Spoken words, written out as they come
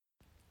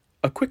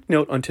A quick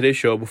note on today's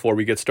show before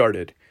we get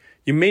started.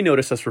 You may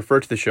notice us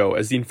refer to the show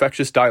as the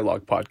Infectious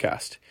Dialogue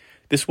Podcast.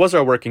 This was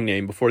our working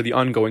name before the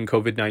ongoing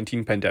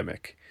COVID-19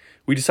 pandemic.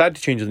 We decided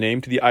to change the name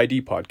to the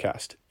ID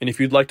Podcast, and if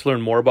you'd like to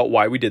learn more about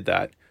why we did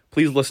that,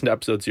 please listen to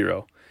episode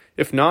 0.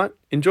 If not,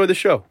 enjoy the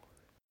show.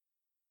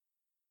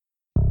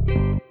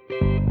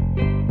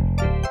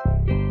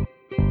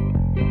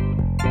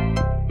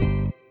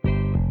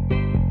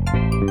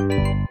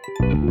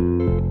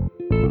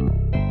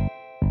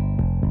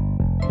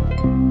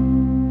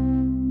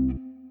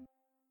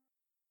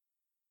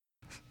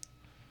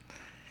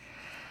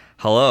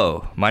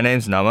 Hello, my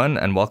name's Herman,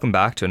 and welcome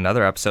back to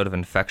another episode of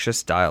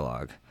Infectious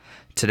Dialogue.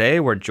 Today,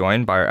 we're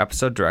joined by our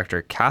episode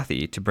director,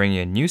 Kathy, to bring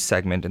you a new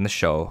segment in the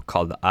show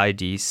called the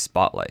ID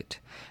Spotlight,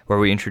 where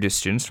we introduce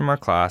students from our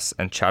class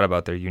and chat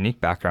about their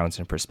unique backgrounds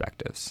and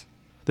perspectives.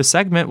 The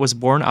segment was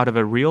born out of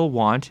a real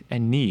want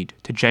and need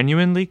to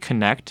genuinely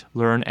connect,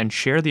 learn, and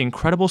share the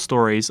incredible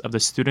stories of the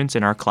students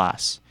in our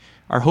class.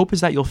 Our hope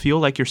is that you'll feel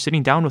like you're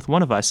sitting down with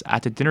one of us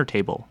at the dinner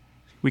table.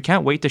 We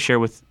can't wait to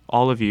share with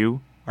all of you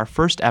our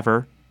first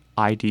ever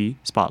ID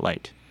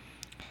Spotlight.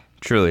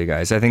 Truly,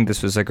 guys, I think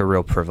this was like a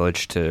real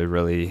privilege to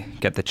really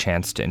get the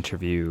chance to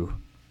interview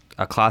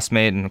a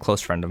classmate and a close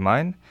friend of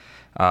mine.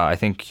 I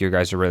think you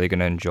guys are really going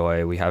to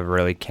enjoy. We have a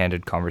really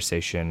candid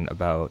conversation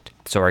about,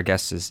 so our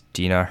guest is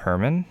Deena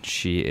Herman.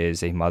 She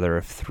is a mother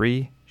of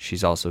 3.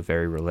 She's also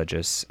very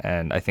religious,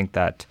 and I think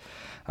that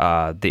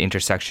the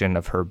intersection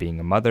of her being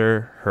a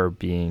mother, her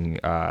being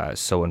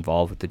so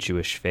involved with the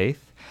Jewish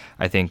faith,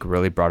 I think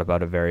really brought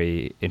about a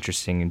very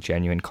interesting and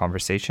genuine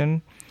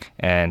conversation.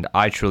 And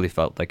I truly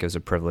felt like it was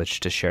a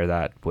privilege to share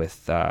that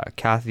with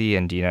Kathy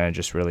and Deena and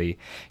just really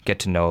get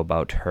to know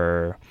about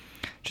her,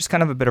 just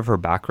kind of a bit of her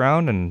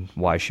background and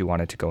why she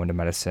wanted to go into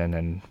medicine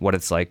and what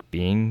it's like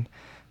being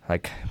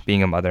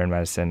a mother in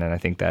medicine. And I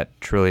think that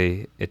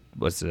truly it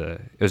was a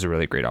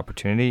really great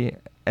opportunity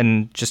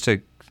and just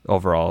a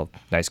overall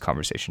nice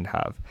conversation to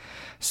have.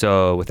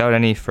 So without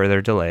any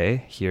further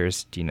delay,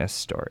 here's Deena's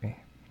story.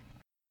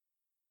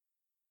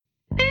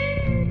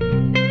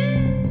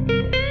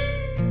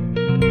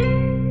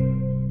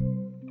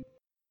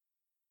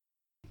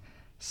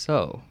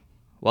 So,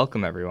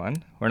 welcome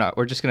everyone.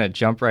 We're just going to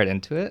jump right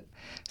into it.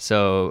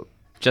 So,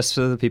 just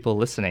for the people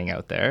listening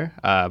out there,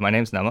 my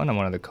name's Herman. I'm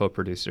one of the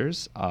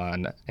co-producers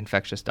on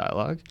Infectious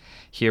Dialogue.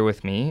 Here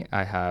with me,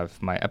 I have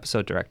my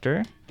episode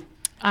director.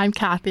 I'm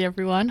Kathy,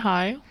 everyone.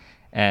 Hi.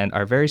 And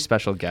our very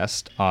special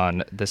guest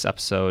on this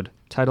episode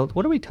titled,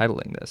 what are we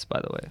titling this, by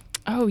the way?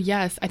 Oh,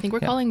 yes. I think we're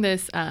calling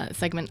this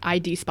segment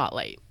ID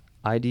Spotlight.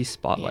 ID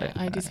Spotlight.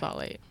 Yeah, ID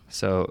Spotlight.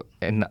 So,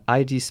 in the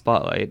ID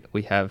Spotlight,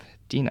 we have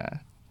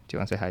Deena. Do you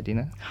want to say hi,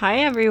 Deena? Hi,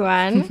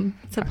 everyone.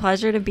 It's a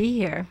pleasure to be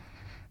here.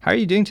 How are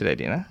you doing today,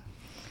 Deena?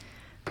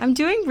 I'm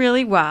doing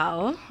really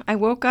well. I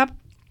woke up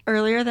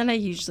earlier than I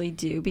usually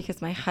do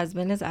because my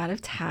husband is out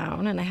of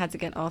town and I had to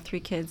get all 3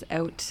 kids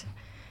out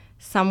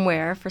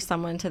somewhere for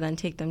someone to then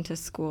take them to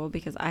school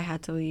because I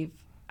had to leave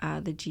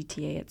the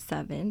GTA at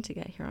 7 to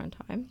get here on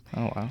time.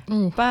 Oh,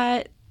 wow.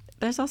 But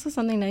there's also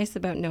something nice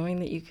about knowing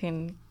that you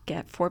can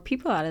get 4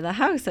 people out of the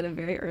house at a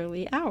very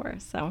early hour.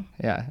 So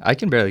yeah, I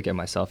can barely get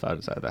myself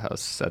outside of the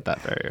house at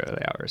that very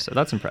early hour. So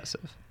that's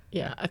impressive.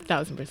 Yeah,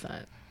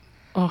 1,000%.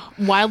 Oh,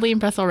 wildly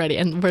impressed already.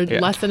 And we're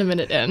less than a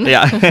minute in.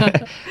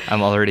 Yeah.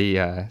 I'm already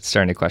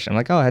starting to question. I'm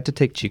like, I had to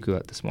take Chiku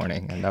out this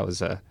morning. And that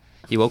was,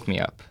 he woke me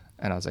up.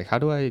 And I was like, how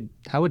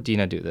would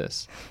Deena do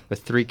this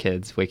with 3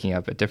 kids waking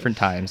up at different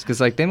times? Because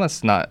like they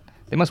must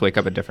wake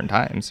up at different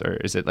times, or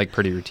is it like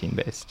pretty routine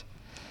based?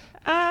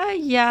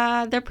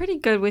 Yeah, they're pretty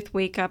good with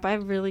wake up. I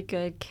have really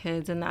good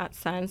kids in that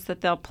sense that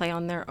they'll play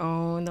on their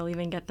own. They'll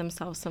even get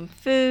themselves some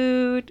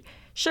food.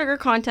 Sugar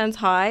content's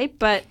high,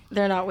 but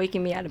they're not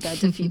waking me out of bed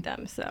to feed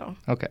them. So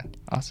okay,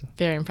 awesome.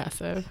 Very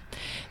impressive.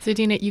 So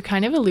Deena, you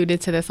kind of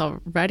alluded to this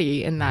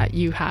already in that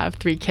you have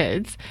 3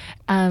 kids,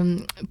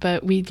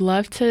 but we'd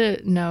love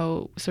to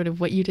know sort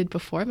of what you did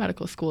before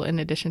medical school in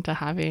addition to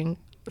having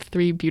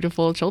 3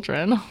 beautiful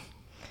children.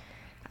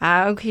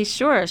 Okay,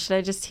 sure. Should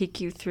I just take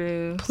you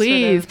through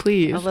please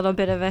a little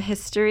bit of a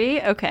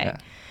history? Okay. Yeah.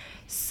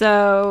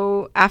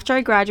 So after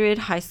I graduated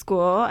high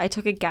school, I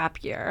took a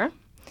gap year.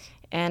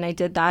 And I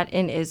did that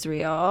in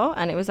Israel.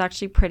 And it was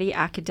actually pretty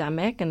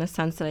academic in the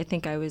sense that I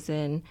think I was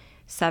in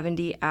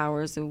 70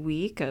 hours a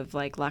week of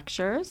like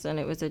lectures. And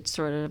it was a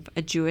sort of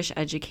a Jewish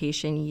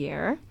education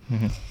year.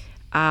 Mm-hmm.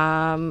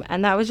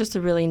 And that was just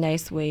a really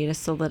nice way to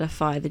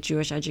solidify the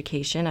Jewish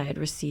education I had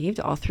received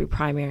all through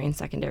primary and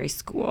secondary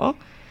school.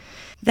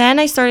 Then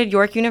I started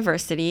York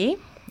University.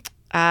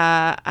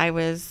 I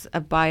was a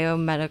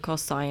biomedical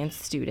science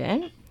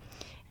student.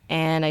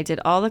 And I did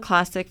all the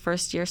classic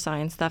first-year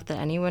science stuff that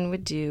anyone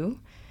would do.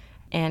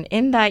 And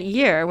in that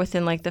year,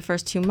 within like the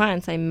first 2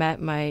 months, I met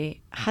my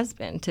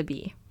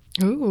husband-to-be.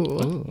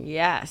 Ooh.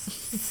 Yes.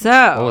 So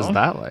what was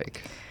that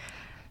like?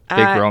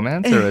 Big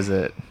romance, or was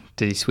it?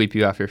 Did he sweep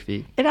you off your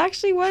feet? It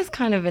actually was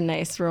kind of a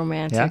nice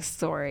romantic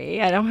story.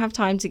 I don't have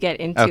time to get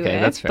into it,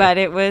 that's fair. but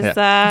it was.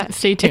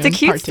 Stay tuned. It's a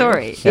cute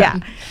story. Yeah.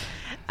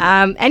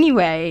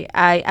 Anyway,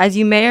 as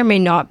you may or may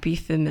not be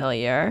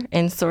familiar,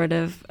 in sort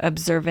of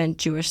observant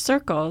Jewish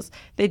circles,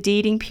 the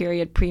dating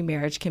period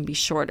pre-marriage can be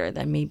shorter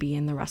than maybe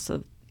in the rest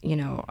of,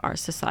 our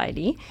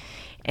society.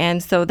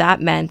 And so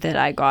that meant that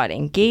I got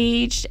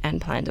engaged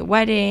and planned a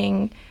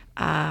wedding,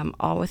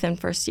 all within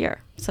first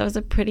year. So it was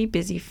a pretty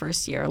busy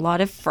first year, a lot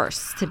of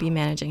firsts to be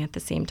managing at the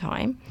same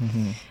time.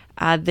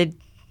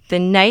 The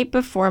night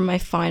before my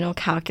final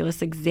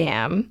calculus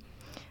exam,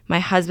 my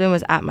husband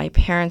was at my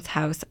parents'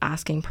 house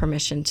asking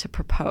permission to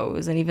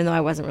propose. And even though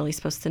I wasn't really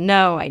supposed to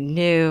know, I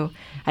knew.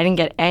 I didn't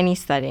get any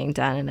studying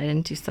done, and I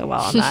didn't do so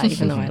well on that,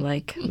 even though I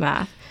like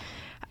math.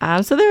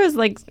 So there was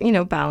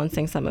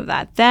balancing some of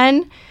that.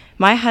 Then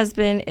my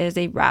husband is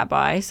a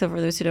rabbi. So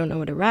for those who don't know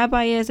what a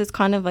rabbi is, it's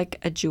kind of like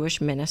a Jewish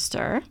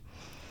minister,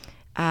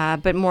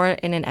 but more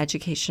in an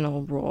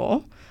educational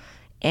role.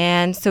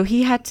 And so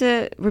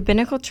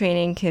rabbinical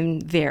training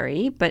can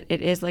vary, but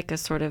it is like a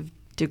sort of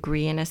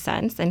degree in a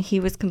sense. And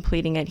he was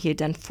completing it. He had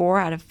done 4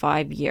 out of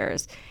 5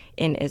 years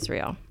in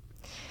Israel.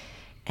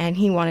 And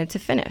he wanted to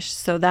finish.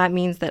 So that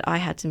means that I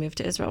had to move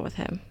to Israel with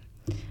him.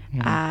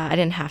 I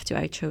didn't have to.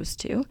 I chose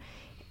to.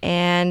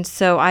 And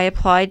so I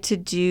applied to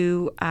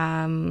do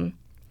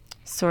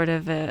sort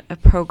of a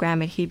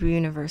program at Hebrew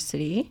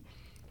University.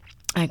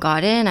 I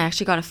got in. I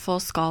actually got a full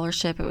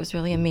scholarship. It was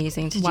really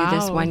amazing to do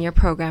this 1-year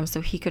program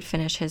so he could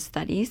finish his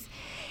studies.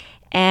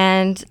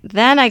 And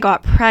then I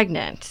got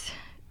pregnant,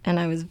 and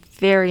I was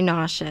very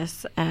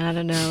nauseous. And I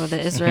don't know,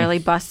 the Israeli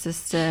bus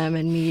system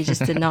and me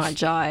just did not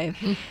jive.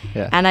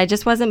 Yeah. And I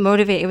just wasn't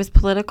motivated. It was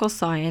political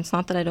science.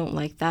 Not that I don't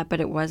like that, but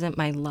it wasn't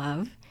my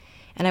love.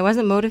 And I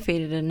wasn't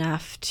motivated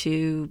enough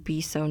to be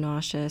so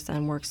nauseous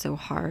and work so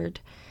hard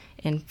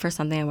for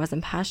something I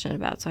wasn't passionate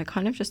about. So I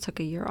kind of just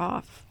took a year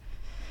off.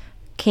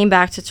 Came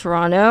back to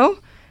Toronto,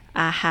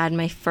 had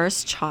my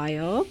first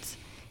child,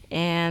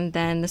 and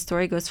then the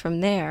story goes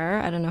from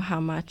there. I don't know how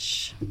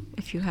much,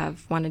 if you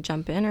want to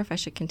jump in or if I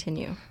should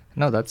continue.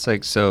 No, that's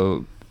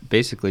so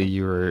basically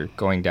you were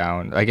going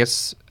down. I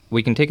guess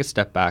we can take a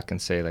step back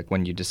and say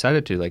when you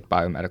decided to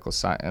biomedical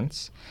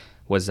science,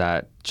 was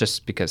that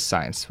just because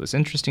science was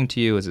interesting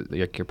to you? Was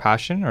it your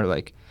passion, or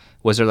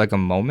was there a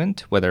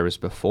moment, whether it was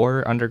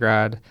before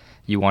undergrad,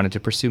 you wanted to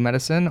pursue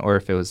medicine, or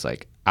if it was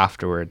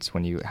afterwards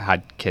when you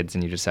had kids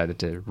and you decided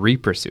to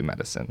re-pursue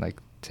medicine?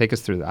 Take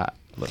us through that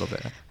a little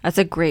bit. That's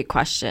a great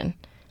question.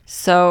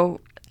 So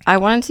I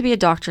wanted to be a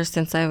doctor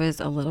since I was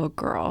a little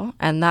girl,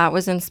 and that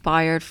was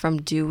inspired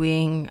from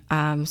doing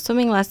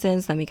swimming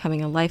lessons, then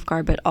becoming a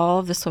lifeguard, but all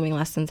of the swimming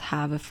lessons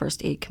have a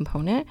first aid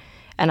component.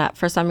 And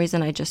for some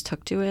reason, I just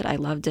took to it. I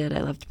loved it.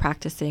 I loved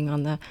practicing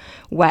on the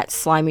wet,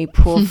 slimy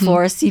pool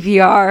floor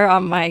CPR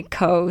on my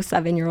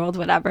 7-year-old,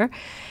 whatever.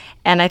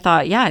 And I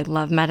thought, yeah, I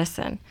love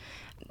medicine.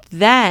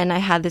 Then I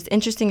had this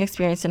interesting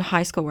experience in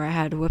high school where I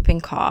had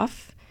whooping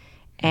cough.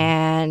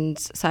 And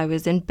so I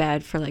was in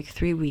bed for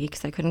 3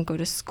 weeks. I couldn't go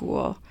to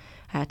school.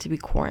 I had to be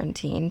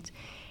quarantined.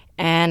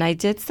 And I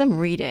did some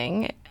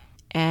reading,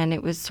 and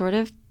it was sort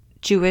of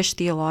Jewish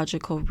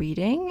theological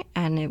reading,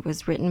 and it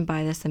was written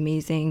by this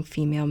amazing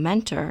female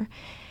mentor.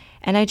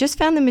 And I just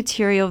found the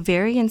material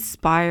very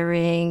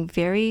inspiring,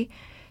 very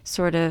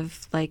sort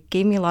of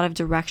gave me a lot of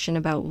direction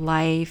about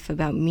life,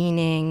 about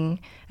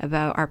meaning,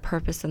 about our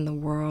purpose in the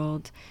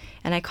world.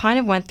 And I kind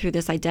of went through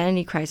this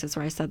identity crisis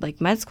where I said,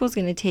 med school is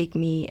going to take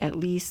me at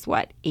least,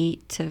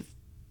 8 to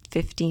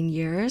 15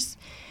 years?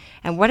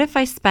 And what if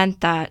I spent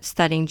that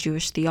studying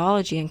Jewish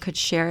theology and could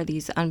share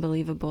these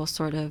unbelievable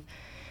sort of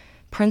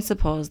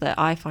principles that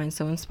I find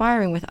so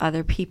inspiring with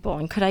other people?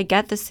 And could I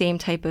get the same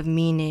type of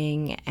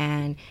meaning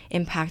and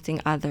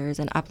impacting others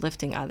and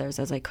uplifting others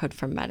as I could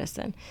from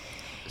medicine?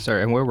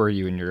 Sorry, and where were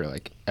you in your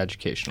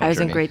educational I was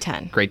journey? in grade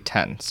 10. Grade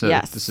 10. So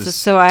yes. This is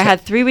so I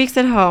had 3 weeks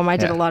at home. I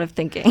did a lot of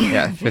thinking.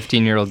 Yeah,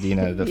 15-year-old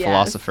Deena, the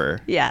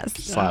philosopher. Yes.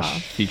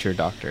 / future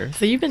doctor.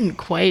 So you've been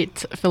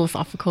quite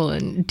philosophical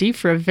and deep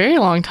for a very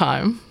long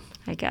time.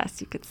 I guess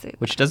you could say that.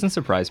 Which doesn't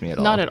surprise me at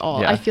all. Not at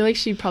all. Yeah. I feel like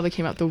she probably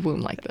came out the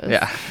womb like this.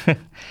 Yeah.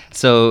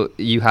 So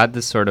you had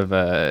this sort of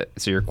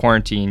so you're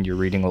quarantined, you're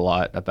reading a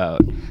lot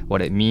about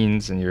what it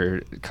means, and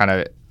you're kind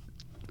of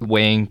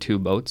weighing two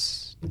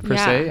boats per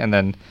se. And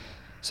then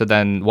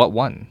what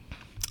won?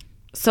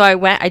 So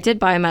I did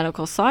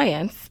biomedical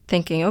science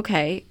thinking,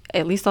 okay,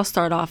 at least I'll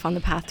start off on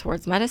the path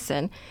towards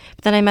medicine.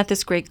 But then I met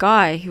this great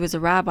guy who was a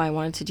rabbi,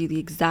 wanted to do the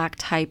exact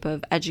type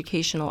of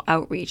educational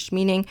outreach,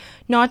 meaning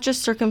not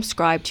just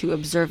circumscribed to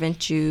observant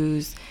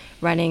Jews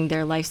running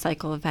their life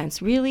cycle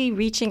events, really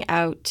reaching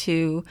out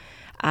to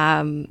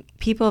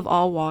people of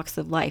all walks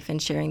of life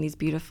and sharing these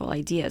beautiful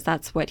ideas.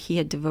 That's what he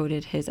had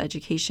devoted his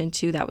education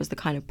to. That was the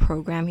kind of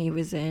program he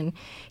was in.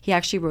 He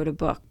actually wrote a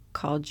book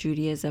called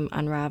Judaism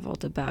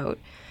Unraveled about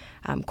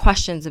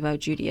questions about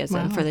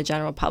Judaism for the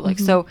general public.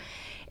 Mm-hmm. So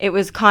it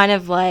was kind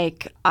of I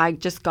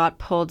just got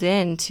pulled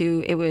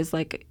into, it was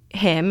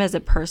him as a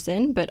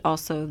person, but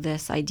also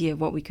this idea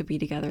of what we could be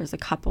together as a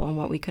couple and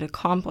what we could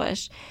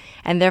accomplish.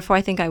 And therefore,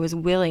 I think I was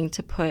willing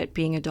to put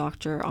being a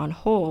doctor on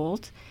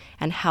hold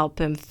and help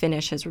him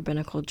finish his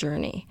rabbinical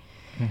journey.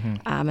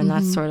 And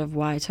that's sort of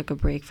why I took a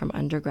break from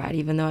undergrad,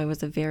 even though I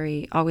was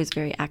always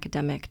very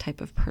academic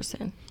type of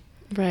person.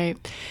 Right.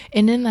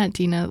 And in that,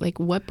 Deena, like,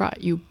 what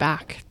brought you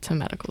back to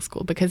medical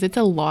school? Because it's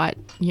a lot,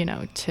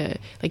 to,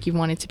 like, you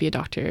wanted to be a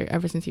doctor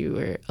ever since you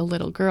were a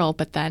little girl,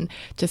 but then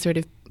to sort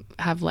of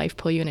have life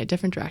pull you in a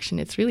different direction,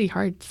 it's really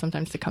hard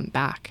sometimes to come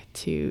back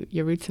to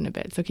your roots in a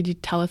bit. So could you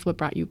tell us what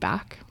brought you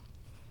back?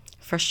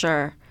 For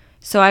sure.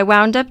 So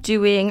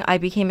I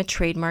became a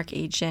trademark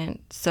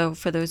agent. So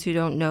for those who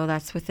don't know,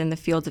 that's within the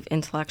field of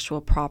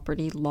intellectual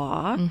property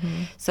law.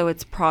 So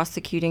it's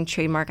prosecuting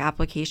trademark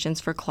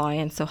applications for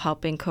clients, so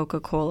helping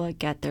Coca-Cola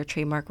get their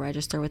trademark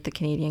register with the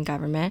Canadian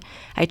government.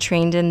 I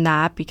trained in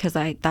that because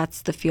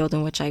that's the field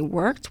in which I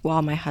worked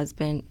while my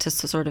husband, to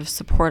sort of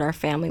support our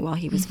family while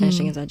he was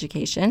finishing his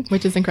education.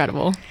 Which is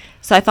incredible.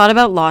 So I thought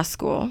about law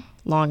school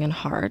long and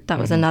hard. That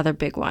was another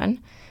big one.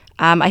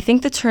 I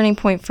think the turning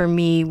point for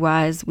me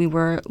was we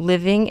were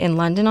living in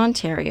London,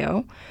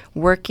 Ontario,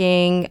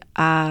 working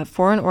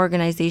for an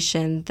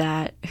organization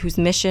whose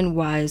mission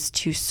was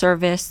to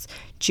service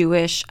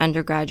Jewish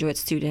undergraduate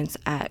students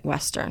at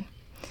Western.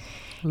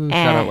 Ooh,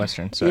 shout out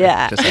Western. Sorry.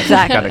 Yeah, Just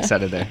exactly. got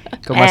excited there.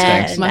 Go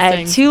Mustangs. I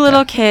had 2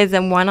 little kids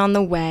and 1 on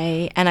the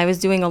way, and I was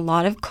doing a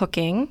lot of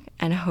cooking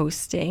and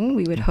hosting.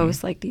 We would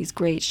host like these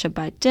great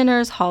Shabbat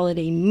dinners,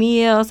 holiday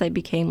meals. I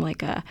became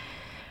like a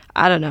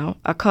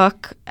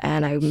cook,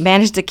 and I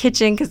managed a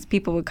kitchen because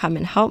people would come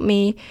and help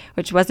me,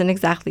 which wasn't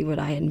exactly what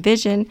I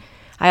envisioned.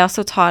 I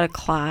also taught a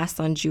class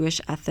on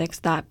Jewish ethics.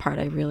 That part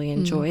I really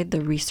enjoyed,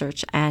 the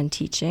research and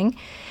teaching.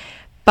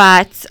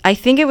 But I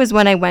think it was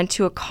when I went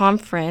to a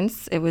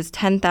conference, it was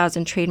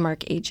 10,000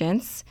 trademark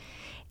agents,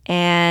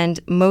 and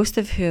most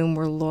of whom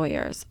were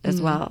lawyers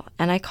as well.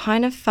 And I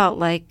kind of felt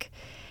like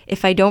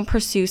if I don't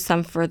pursue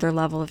some further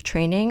level of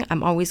training,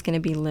 I'm always going to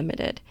be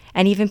limited.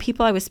 And even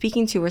people I was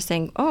speaking to were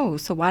saying, oh,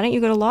 so why don't you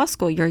go to law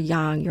school? You're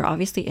young. You're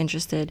obviously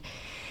interested.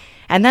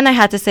 And then I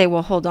had to say,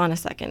 well, hold on a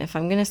second. If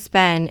I'm going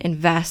to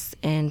invest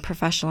in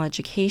professional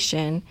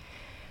education,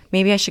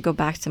 maybe I should go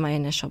back to my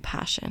initial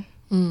passion.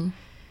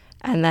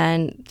 And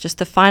then just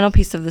the final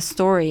piece of the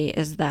story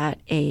is that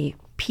a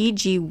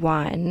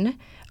PG1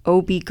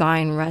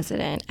 OB-GYN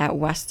resident at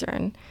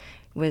Western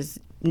was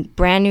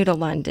brand new to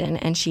London,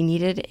 and she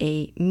needed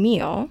a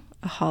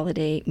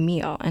holiday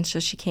meal. And so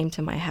she came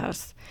to my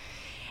house.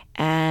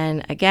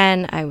 And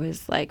again, I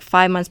was like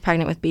 5 months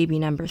pregnant with baby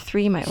number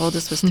 3. My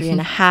oldest was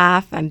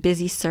 3.5. I'm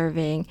busy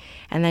serving.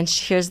 And then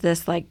here's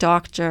this like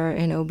doctor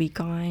in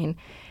OB-GYN.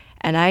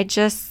 And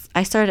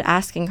I started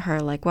asking her,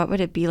 like, what would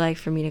it be like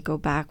for me to go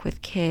back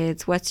with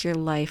kids? What's your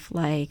life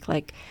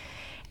like?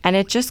 And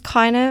it just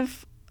kind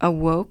of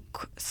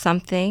awoke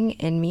something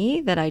in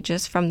me that I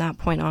just from that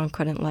point on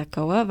couldn't let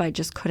go of. I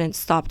just couldn't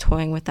stop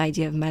toying with the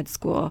idea of med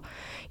school,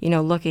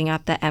 looking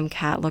up the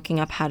MCAT, looking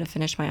up how to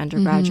finish my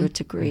undergraduate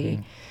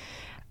degree.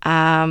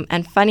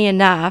 And funny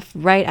enough,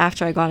 right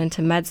after I got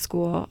into med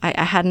school,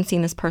 I hadn't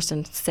seen this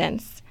person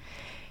since.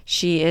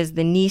 She is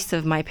the niece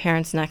of my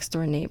parents' next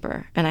door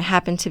neighbor. And I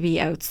happened to be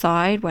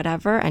outside,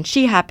 whatever, and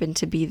she happened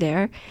to be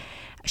there.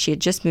 She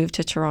had just moved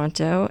to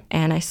Toronto,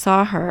 and I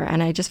saw her,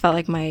 and I just felt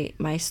like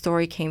my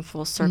story came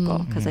full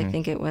circle because I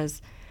think it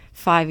was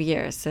 5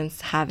 years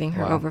since having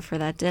her over for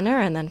that dinner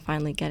and then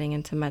finally getting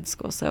into med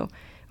school. So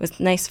it was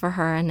nice for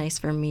her and nice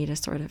for me to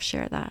sort of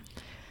share that.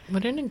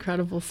 What an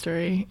incredible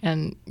story.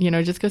 And,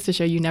 it just goes to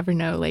show you never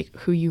know, like,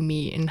 who you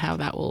meet and how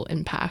that will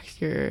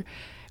impact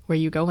where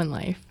you go in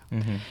life.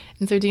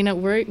 And so, Deena,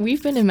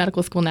 we've been in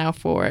medical school now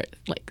for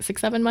like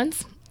 6-7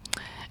 months.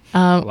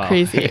 Wow.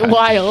 Crazy. Yeah.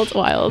 Wild.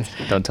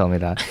 Don't tell me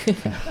that.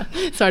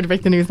 Sorry to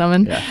break the news,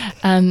 Herman.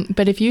 Yeah.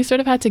 But if you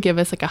sort of had to give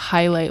us like a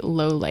highlight,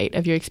 low light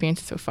of your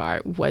experiences so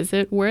far, was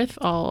it worth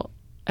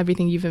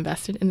everything you've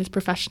invested in this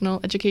professional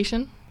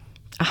education?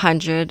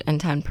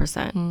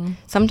 110%.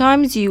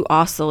 Sometimes you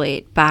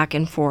oscillate back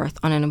and forth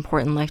on an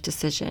important life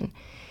decision,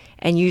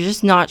 and you're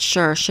just not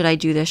sure, should I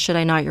do this, should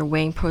I not? You're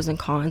weighing pros and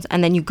cons,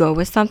 and then you go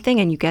with something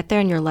and you get there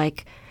and you're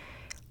like,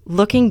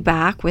 looking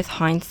back with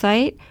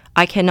hindsight,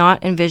 I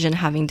cannot envision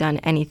having done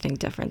anything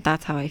different.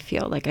 That's how I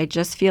feel. Like, I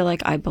just feel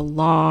like I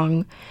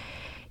belong.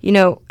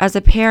 As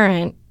a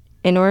parent,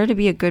 in order to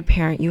be a good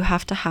parent, you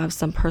have to have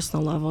some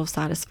personal level of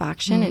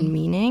satisfaction and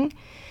meaning.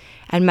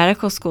 And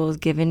medical school has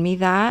given me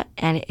that.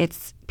 And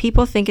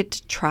people think it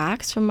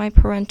detracts from my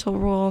parental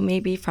role,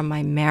 maybe from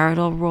my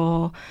marital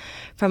role,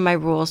 from my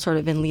role sort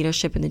of in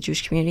leadership in the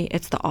Jewish community.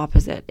 It's the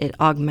opposite. It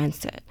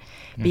augments it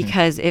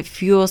because it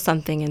fuels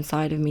something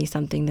inside of me,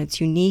 something that's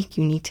unique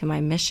to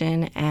my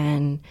mission,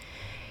 and,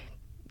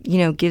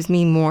 gives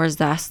me more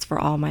zest for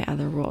all my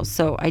other roles.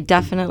 So I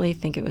definitely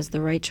think it was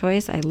the right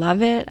choice. I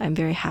love it. I'm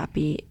very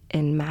happy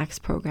in Mac's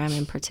program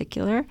in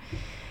particular.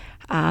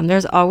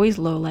 There's always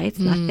lowlights,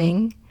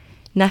 nothing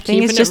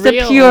Keeping is just it a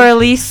real.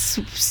 purely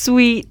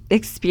sweet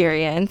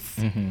experience.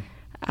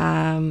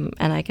 And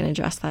I can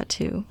address that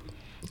too.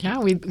 Yeah,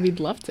 we'd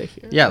love to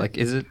hear. Yeah, like,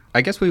 is it,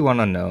 I guess we want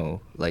to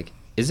know, like,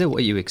 is it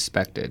what you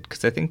expected?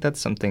 Because I think that's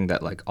something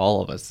that, like,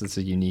 all of us, it's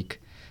a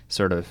unique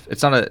sort of,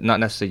 it's not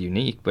necessarily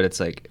unique, but it's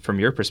like, from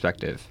your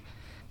perspective,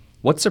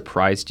 what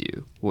surprised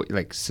you,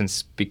 like,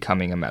 since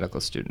becoming a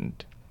medical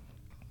student?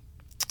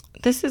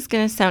 This is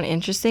going to sound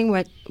interesting.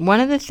 One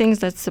of the things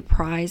that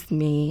surprised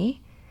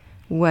me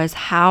was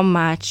how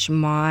much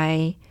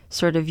my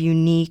sort of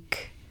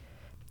unique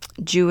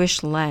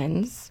Jewish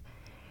lens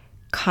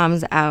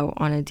comes out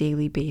on a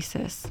daily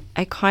basis.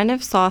 I kind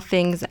of saw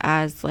things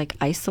as like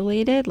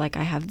isolated, like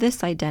I have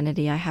this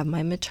identity, I have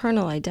my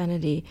maternal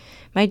identity,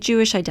 my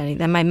Jewish identity,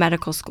 then my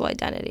medical school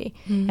identity.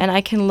 And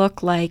I can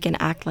look like and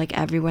act like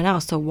everyone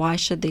else. So why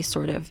should they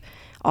sort of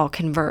all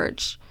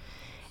converge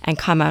and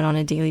come out on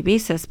a daily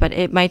basis? But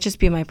it might just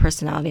be my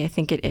personality. I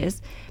think it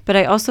is. But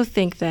I also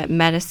think that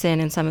medicine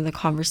and some of the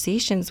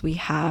conversations we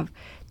have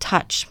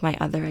touch my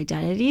other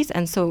identities.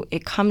 And so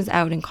it comes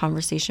out in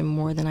conversation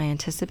more than I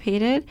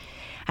anticipated.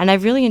 And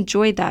I've really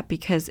enjoyed that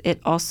because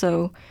it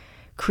also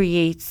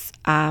creates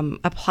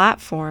a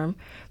platform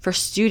for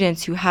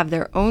students who have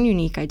their own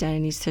unique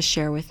identities to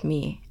share with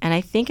me. And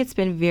I think it's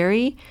been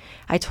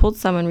I told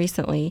someone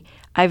recently,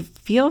 I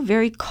feel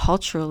very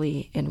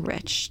culturally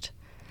enriched.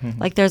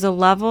 Like there's a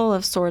level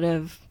of sort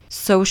of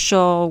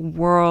social,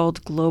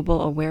 world,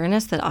 global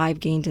awareness that I've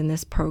gained in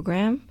this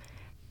program,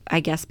 I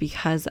guess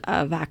because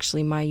of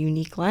actually my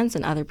unique lens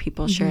and other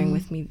people sharing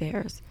with me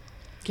theirs.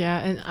 Yeah,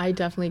 and I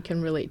definitely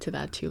can relate to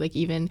that too. Like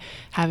even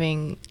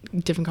having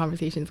different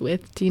conversations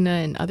with Deena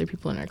and other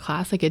people in our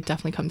class, like it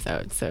definitely comes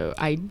out. So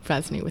I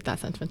resonate with that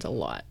sentiment a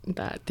lot,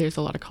 that there's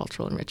a lot of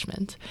cultural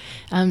enrichment.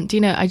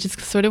 Deena, I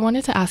just sort of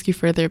wanted to ask you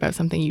further about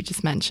something you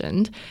just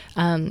mentioned,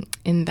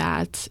 in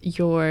that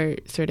your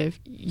sort of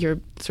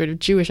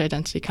Jewish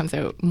identity comes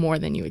out more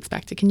than you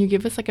expected. Can you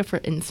give us like a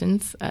for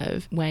instance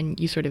of when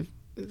you sort of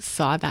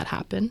saw that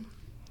happen?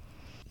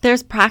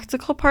 There's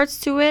practical parts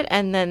to it,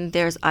 and then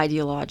there's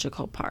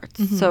ideological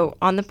parts. So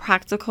on the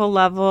practical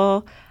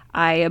level,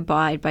 I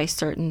abide by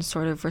certain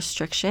sort of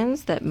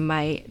restrictions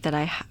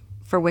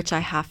for which I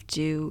have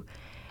to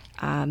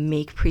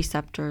make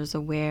preceptors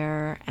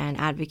aware and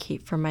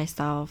advocate for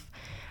myself.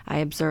 I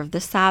observe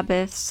the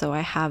Sabbath, so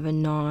I have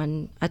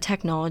a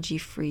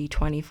technology-free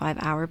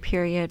 25-hour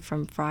period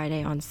from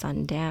Friday at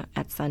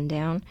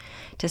sundown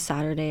to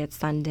Saturday at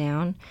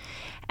sundown.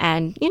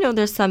 And,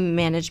 there's some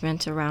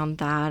management around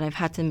that. I've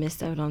had to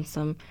miss out on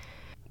some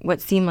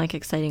what seemed like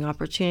exciting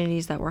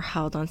opportunities that were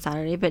held on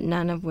Saturday, but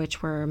none of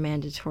which were a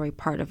mandatory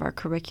part of our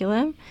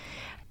curriculum.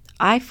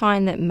 I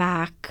find that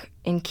MAC,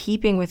 in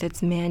keeping with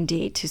its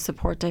mandate to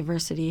support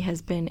diversity,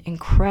 has been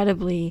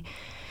incredibly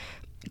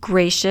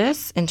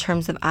gracious in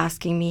terms of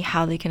asking me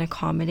how they can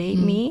accommodate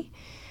me.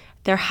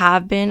 There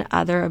have been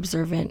other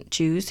observant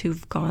Jews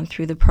who've gone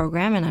through the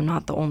program, and I'm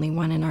not the only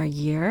one in our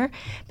year.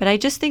 But I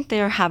just think they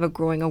have a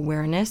growing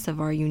awareness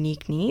of our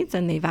unique needs,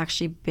 and they've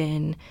actually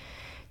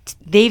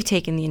they've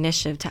taken the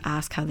initiative to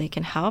ask how they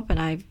can help,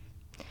 and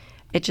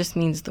it just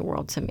means the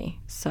world to me.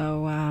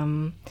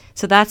 So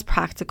that's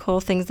practical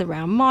things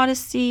around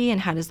modesty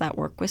and how does that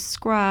work with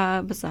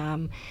scrubs,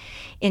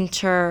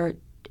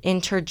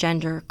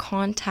 intergender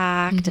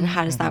contact, and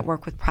how does that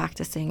work with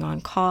practicing on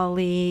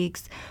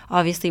colleagues.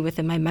 Obviously,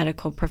 within my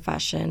medical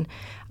profession,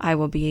 I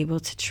will be able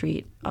to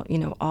treat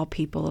all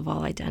people of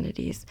all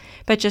identities.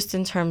 But just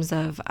in terms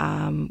of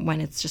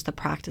when it's just a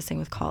practicing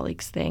with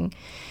colleagues thing,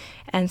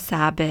 and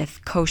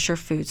Sabbath, kosher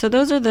food. So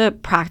those are the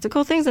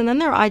practical things. And then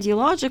there are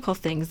ideological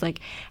things, like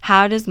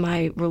how does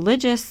my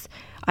religious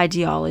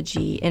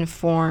ideology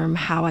inform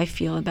how I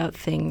feel about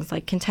things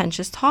like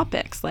contentious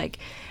topics like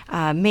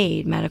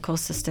MAID, medical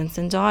assistance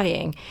in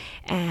dying,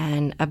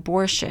 and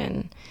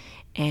abortion,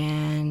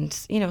 and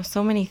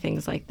so many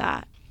things like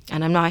that.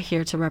 And I'm not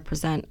here to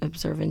represent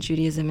observant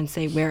Judaism and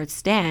say where it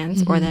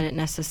stands or that it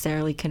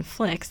necessarily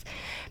conflicts,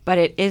 but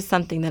it is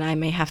something that I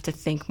may have to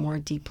think more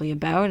deeply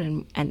about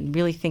and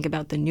really think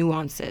about the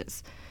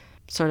nuances,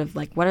 sort of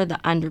like what are the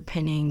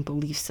underpinning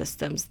belief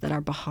systems that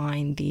are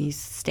behind these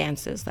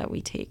stances that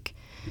we take.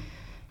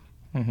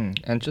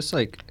 And just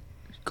like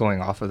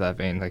going off of that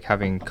vein, like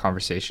having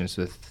conversations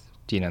with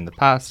Deena in the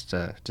past,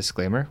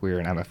 disclaimer, we were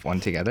in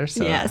MF1 together,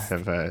 so yes.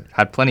 I've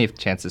had plenty of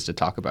chances to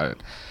talk about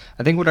it.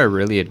 I think what I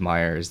really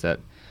admire is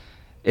that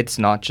it's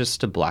not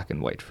just a black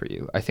and white for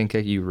you. I think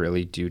that you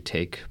really do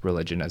take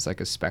religion as like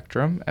a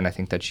spectrum, and I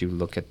think that you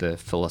look at the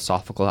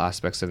philosophical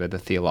aspects of it, the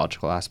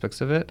theological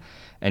aspects of it,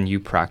 and you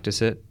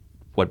practice it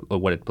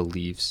what it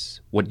believes,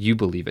 what you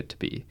believe it to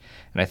be.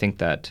 And I think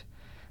that,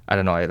 I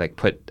don't know, I like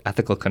put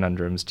ethical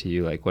conundrums to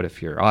you, like what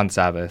if you're on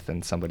Sabbath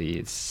and somebody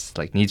is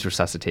like needs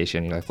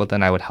resuscitation, you're like, well,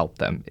 then I would help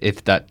them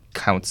if that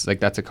counts. Like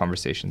that's a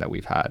conversation that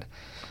we've had.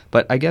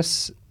 But I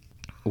guess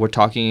we're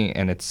talking,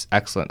 and it's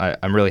excellent.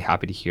 I'm really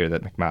happy to hear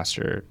that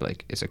McMaster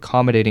like is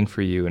accommodating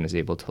for you and is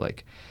able to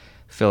like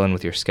fill in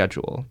with your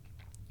schedule.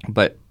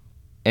 But,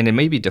 and it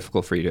may be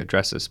difficult for you to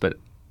address this, but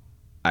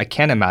I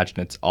can't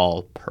imagine it's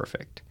all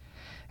perfect.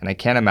 And I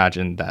can't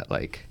imagine that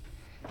like,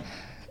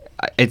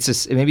 it's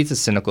just, maybe it's a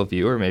cynical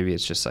view, or maybe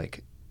it's just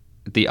like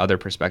the other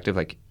perspective.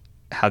 Like,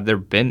 have there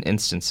been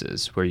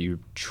instances where you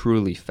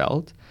truly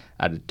felt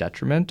at a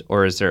detriment,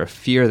 or is there a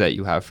fear that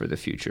you have for the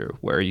future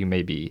where you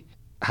may be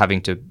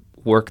having to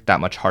work that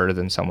much harder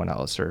than someone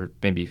else, or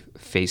maybe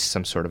face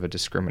some sort of a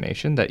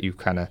discrimination that you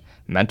kind of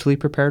mentally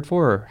prepared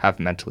for or have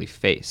mentally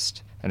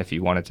faced? And if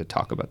you wanted to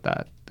talk about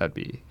that, that'd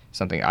be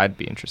something I'd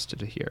be interested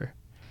to hear.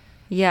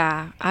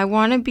 Yeah, I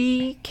want to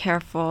be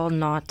careful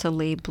not to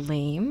lay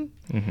blame,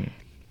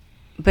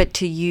 but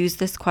to use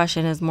this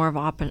question as more of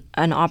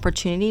an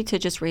opportunity to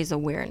just raise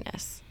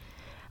awareness.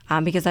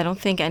 Because I don't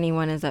think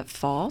anyone is at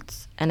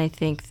fault. And I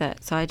think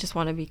that, so I just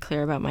want to be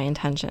clear about my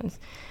intentions.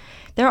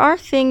 There are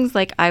things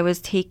like I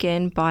was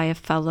taken by a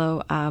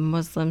fellow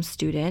Muslim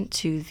student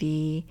to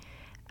the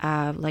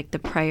the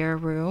prayer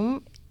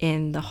room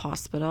in the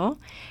hospital,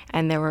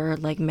 and there were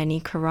like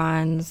many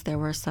Qurans, there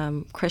were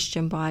some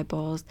Christian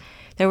Bibles,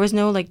 there was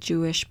no like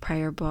Jewish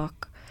prayer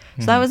book.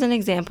 So that was an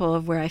example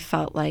of where I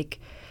felt like,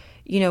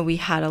 we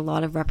had a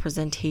lot of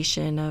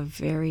representation of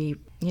very,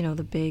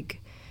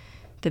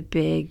 the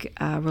big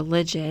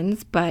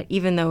religions, but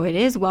even though it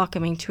is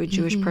welcoming to a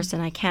Jewish person,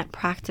 I can't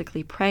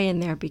practically pray in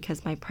there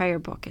because my prayer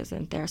book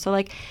isn't there. So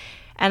like,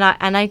 and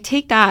I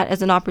take that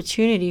as an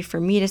opportunity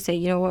for me to say,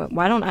 what,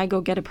 why don't I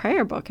go get a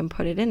prayer book and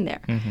put it in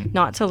there?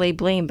 Not to lay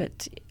blame,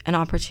 but an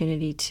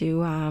opportunity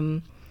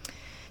to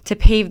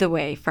pave the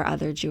way for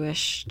other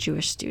Jewish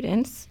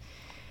students.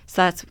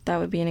 So that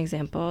would be an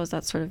example. Is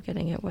that sort of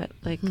getting at what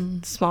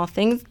small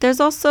things? There's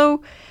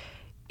also,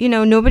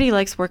 nobody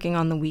likes working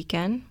on the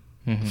weekend.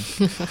 It's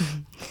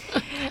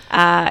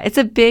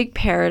a big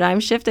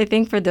paradigm shift, I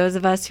think, for those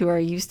of us who are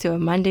used to a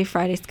Monday,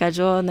 Friday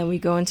schedule, and then we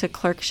go into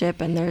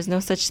clerkship and there's no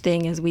such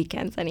thing as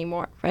weekends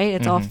anymore, right?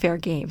 It's all fair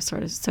game,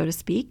 sort of, so to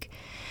speak.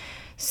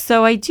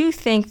 So I do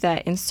think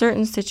that in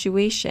certain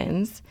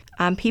situations,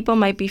 people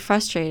might be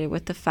frustrated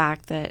with the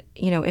fact that,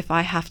 if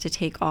I have to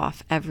take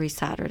off every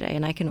Saturday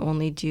and I can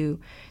only do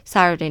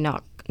Saturday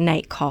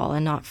night call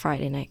and not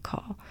Friday night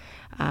call,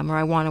 or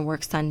I want to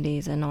work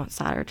Sundays and not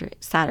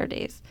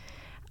Saturdays.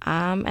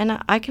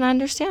 And I can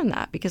understand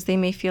that, because they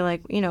may feel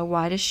like,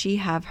 why does she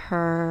have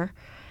her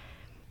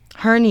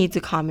needs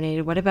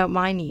accommodated? What about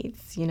my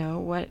needs?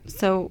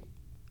 So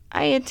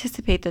I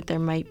anticipate that there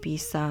might be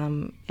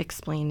some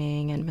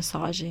explaining and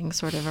massaging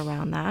sort of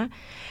around that.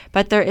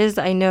 But there is,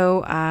 I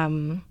know,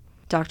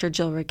 Dr.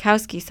 Jill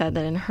Rudkowski said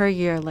that in her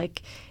year,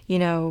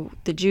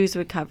 the Jews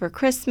would cover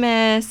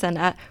Christmas,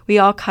 and we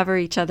all cover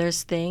each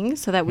other's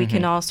things so that we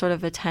can all sort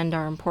of attend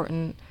our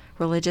important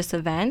religious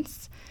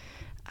events.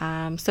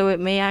 So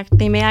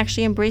they may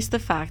actually embrace the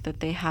fact that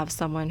they have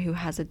someone who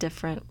has a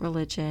different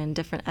religion,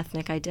 different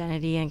ethnic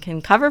identity, and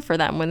can cover for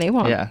them when they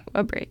want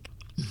a break.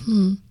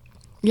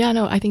 Yeah,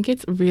 no, I think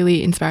it's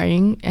really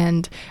inspiring.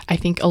 And I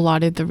think a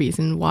lot of the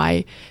reason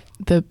why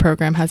the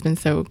program has been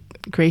so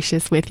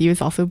gracious with you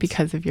is also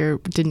because of your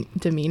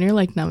demeanor.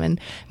 Like Naman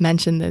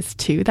mentioned this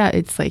too, that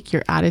it's like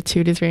your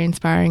attitude is very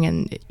inspiring,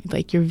 and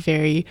like you're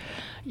very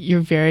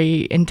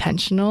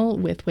intentional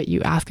with what you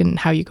ask and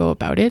how you go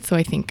about it. So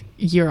I think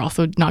you're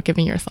also not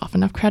giving yourself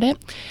enough credit.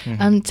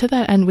 To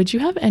that end, would you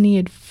have any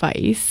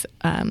advice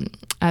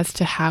as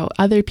to how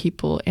other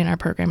people in our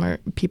program, or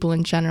people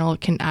in general,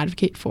 can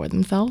advocate for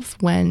themselves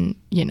when,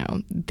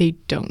 they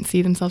don't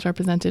see themselves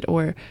represented,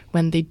 or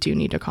when they do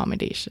need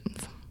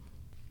accommodations?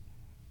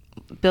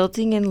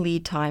 Building in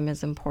lead time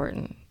is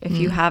important. If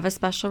you have a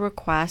special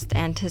request,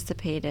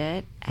 anticipate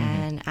it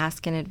and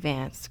ask in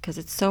advance, because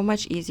it's so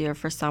much easier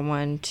for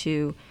someone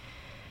to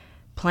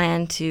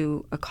plan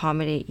to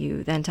accommodate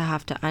you than to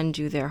have to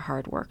undo their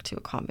hard work to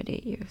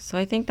accommodate you. So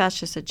I think that's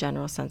just a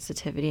general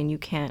sensitivity, and you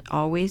can't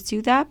always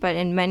do that, but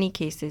in many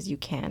cases you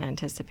can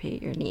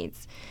anticipate your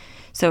needs.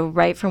 So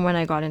right from when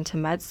I got into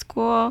med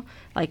school,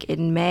 like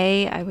in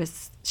May, I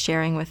was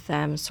sharing with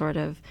them sort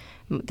of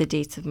the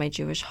dates of my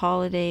Jewish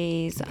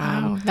holidays.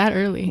 Wow, that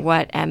early.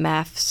 What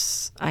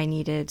MFs I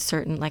needed,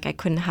 certain, like I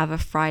couldn't have a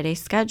Friday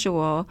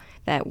schedule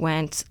that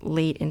went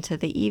late into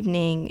the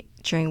evening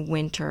during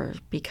winter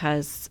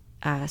because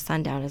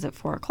sundown is at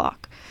 4:00.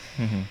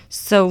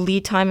 So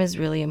lead time is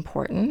really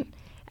important.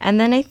 And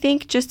then I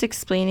think just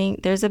explaining,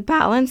 there's a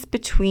balance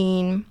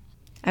between,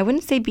 I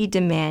wouldn't say be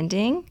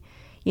demanding.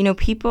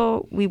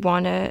 People, we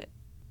want to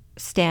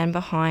stand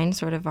behind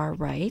sort of our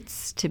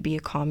rights to be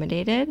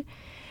accommodated.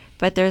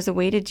 But there's a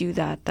way to do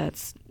that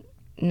that's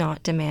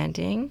not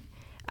demanding,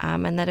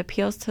 and that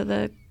appeals to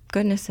the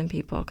goodness in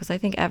people, because I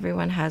think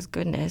everyone has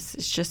goodness.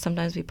 It's just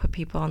sometimes we put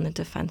people on the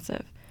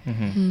defensive.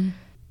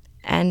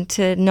 And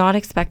to not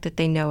expect that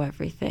they know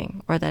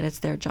everything, or that it's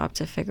their job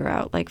to figure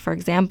out. Like, for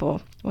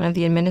example, one of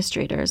the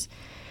administrators,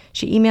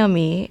 she emailed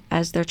me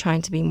as they're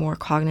trying to be more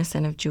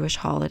cognizant of Jewish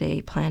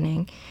holiday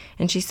planning.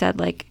 And she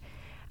said,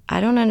 I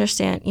don't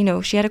understand.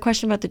 She had a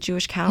question about the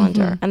Jewish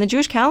calendar. And the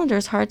Jewish calendar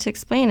is hard to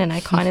explain. And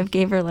I kind of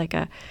gave her like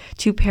a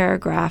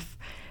 2-paragraph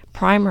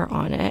primer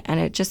on it. And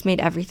it just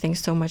made everything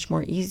so much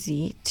more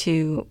easy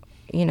to,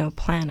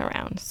 plan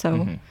around.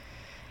 So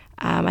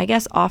I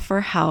guess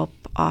offer help,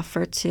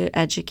 offer to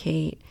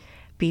educate,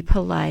 be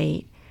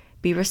polite,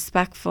 be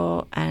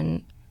respectful,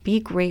 and be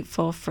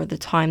grateful for the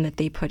time that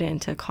they put in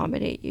to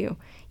accommodate you.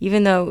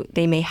 Even though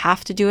they may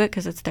have to do it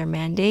because it's their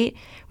mandate,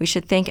 we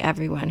should thank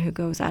everyone who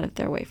goes out of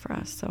their way for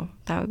us. So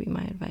that would be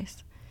my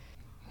advice.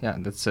 Yeah,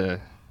 that's a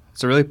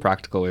It's a really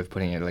practical way of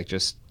putting it, like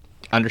just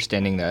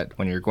understanding that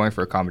when you're going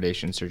for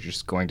accommodations, you're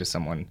just going to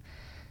someone,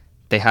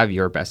 they have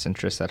your best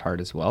interests at heart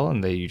as well,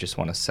 and you just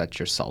want to set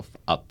yourself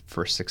up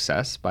for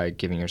success by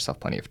giving yourself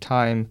plenty of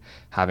time,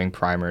 having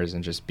primers,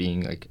 and just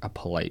being like a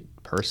polite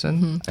person.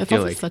 Mm-hmm. I That's feel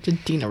also like such a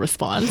Deena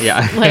response.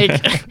 Yeah.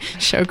 Like,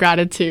 show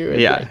gratitude.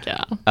 Yeah. Like,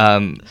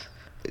 yeah.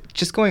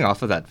 Just going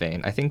off of that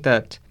vein, I think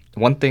that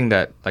one thing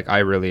that like I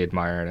really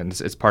admire, and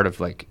it's part of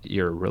like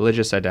your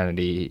religious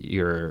identity,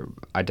 your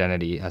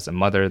identity as a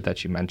mother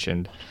that you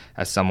mentioned,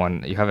 as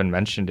someone, you haven't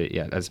mentioned it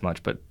yet as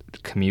much, but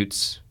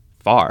commutes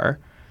far,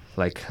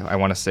 like I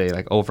want to say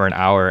like over an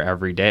hour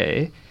every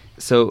day.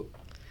 So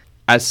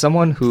as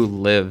someone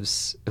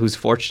who's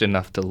fortunate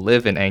enough to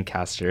live in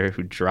Ancaster,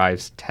 who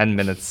drives 10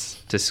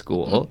 minutes to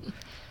school,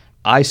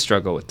 I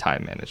struggle with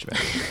time management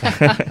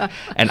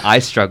and I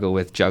struggle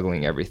with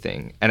juggling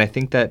everything. And I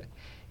think that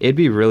it'd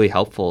be really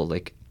helpful.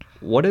 Like,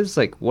 what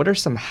are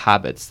some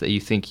habits that you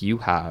think you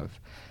have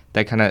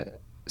that kind of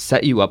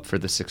set you up for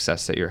the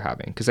success that you're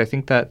having? Because I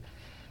think that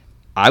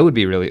I would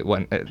be really,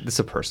 this is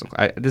a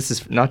personal, this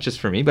is not just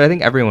for me, but I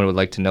think everyone would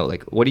like to know,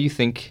 like, what do you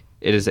think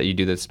it is that you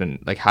do that's been,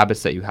 like,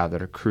 habits that you have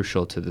that are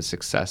crucial to the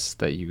success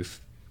that you've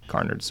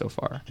garnered so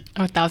far?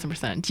 Oh,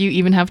 1,000%. Do you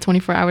even have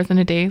 24 hours in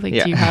a day? Like,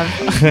 yeah. Do you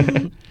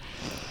have...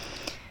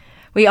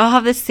 We all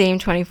have the same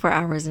 24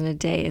 hours in a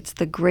day. It's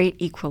the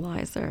great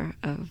equalizer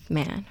of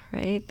man,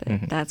 right?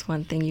 Mm-hmm. That's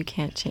one thing you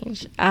can't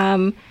change.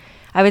 I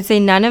would say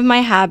none of my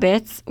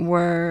habits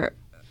were,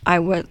 I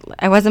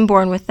wasn't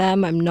born with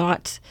them. I'm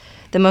not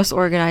the most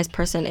organized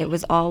person. It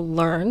was all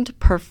learned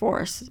per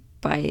force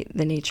by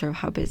the nature of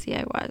how busy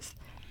I was.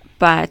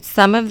 But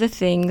some of the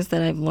things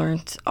that I've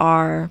learned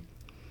are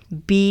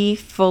be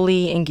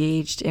fully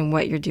engaged in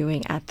what you're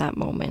doing at that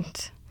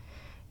moment.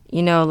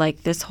 You know,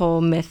 like this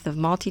whole myth of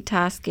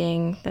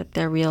multitasking, that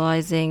they're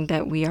realizing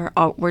that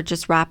we're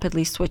just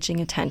rapidly switching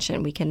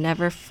attention. We can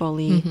never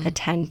fully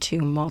attend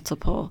to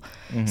multiple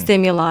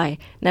stimuli,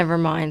 never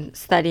mind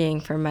studying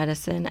for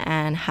medicine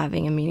and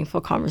having a meaningful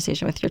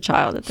conversation with your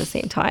child at the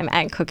same time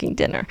and cooking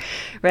dinner,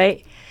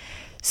 right?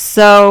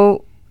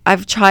 So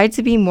I've tried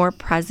to be more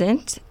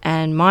present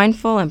and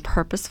mindful and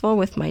purposeful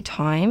with my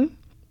time.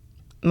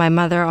 My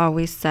mother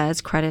always says,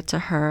 credit to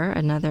her,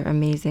 another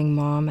amazing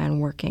mom and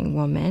working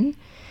woman,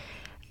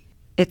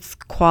 it's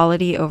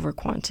quality over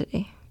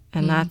quantity.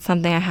 And that's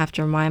something I have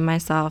to remind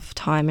myself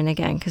time and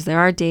again, because there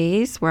are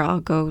days where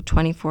I'll go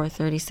 24,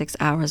 36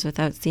 hours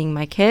without seeing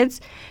my kids,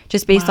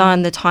 just based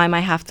on the time I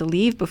have to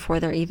leave before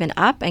they're even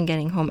up and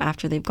getting home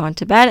after they've gone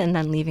to bed, and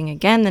then leaving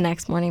again the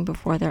next morning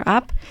before they're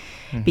up,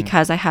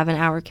 because I have an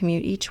hour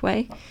commute each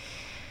way.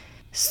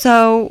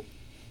 So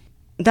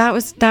that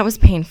was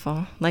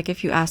painful. Like,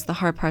 if you ask the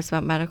hard parts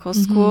about medical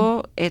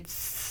school,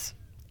 it's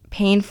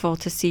painful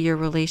to see your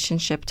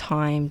relationship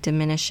time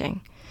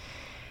diminishing.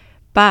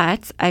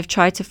 But I've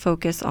tried to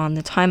focus on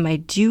the time I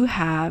do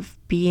have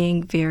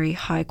being very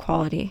high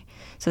quality.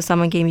 So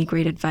someone gave me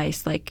great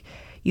advice, like,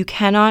 you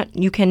can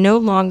no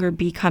longer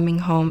be coming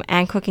home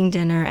and cooking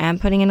dinner and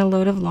putting in a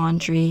load of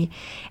laundry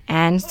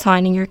and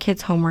signing your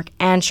kids' homework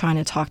and trying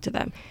to talk to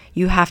them.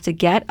 You have to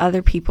get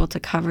other people to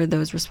cover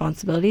those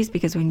responsibilities,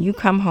 because when you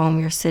come home,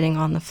 you're sitting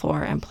on the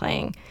floor and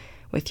playing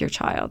with your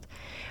child.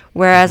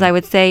 Whereas I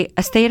would say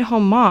a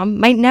stay-at-home mom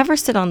might never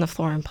sit on the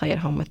floor and play at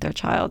home with their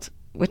child,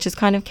 which is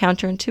kind of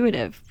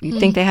counterintuitive. You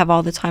think they have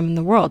all the time in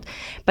the world,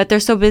 but they're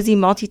so busy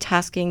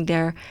multitasking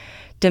their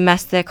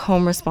domestic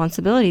home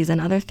responsibilities and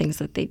other things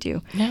that they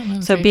do. Yeah,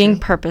 so being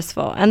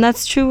purposeful. And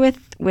that's true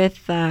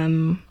with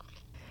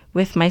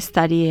my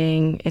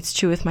studying. It's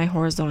true with my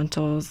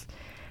horizontals.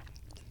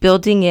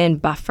 Building in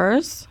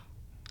buffers.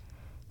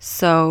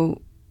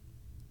 So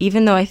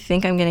even though I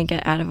think I'm going to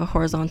get out of a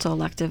horizontal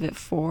elective at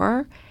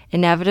 4,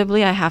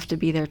 inevitably I have to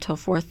be there till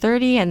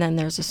 4:30, and then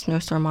there's a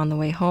snowstorm on the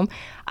way home.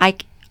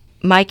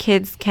 My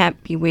kids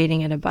can't be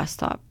waiting at a bus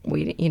stop,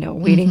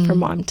 waiting for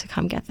mom to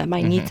come get them.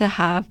 I need to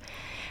have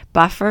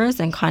buffers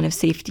and kind of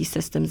safety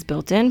systems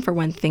built in for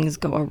when things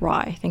go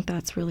awry. I think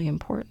that's really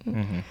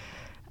important.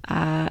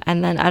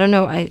 And then I don't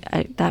know, I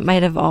that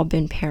might have all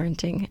been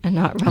parenting and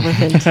not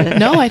relevant to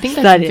No, I think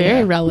that's studying.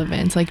 very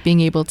relevant. Like,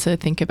 being able to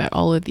think about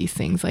all of these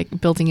things, like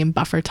building in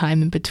buffer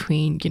time in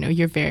between,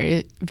 your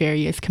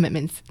various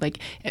commitments. Like,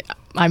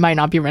 I might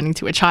not be running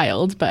to a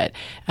child, but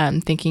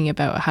thinking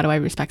about how do I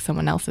respect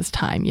someone else's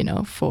time,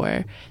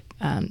 for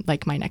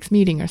like my next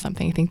meeting or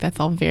something. I think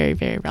that's all very,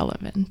 very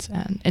relevant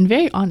and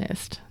very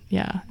honest.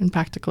 Yeah, and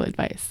practical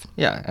advice.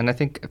 Yeah, and I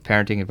think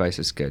parenting advice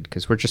is good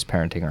because we're just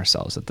parenting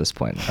ourselves at this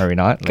point, are we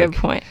not? Good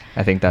point.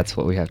 I think that's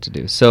what we have to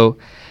do. So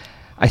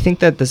I think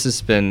that this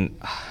has been,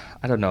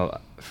 I don't know,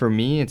 for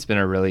me, it's been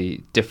a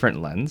really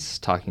different lens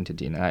talking to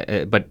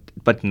Deena,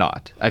 but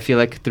not. I feel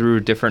like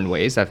through different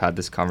ways I've had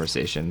this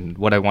conversation.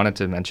 What I wanted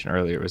to mention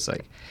earlier was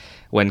like,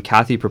 when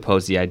Kathy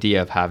proposed the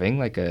idea of having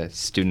like a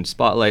student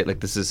spotlight, like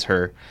this is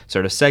her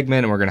sort of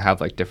segment and we're going to have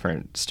like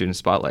different student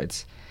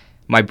spotlights,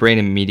 my brain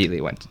immediately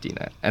went to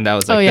Deena. And that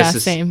was like,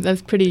 same.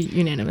 That's pretty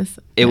unanimous.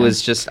 It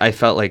was just, I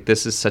felt like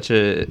this is such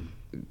a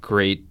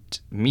great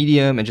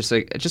medium and just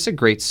a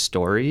great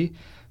story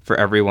for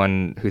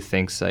everyone who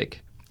thinks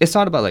like, it's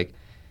not about like,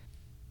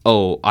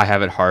 oh, I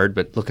have it hard,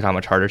 but look at how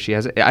much harder she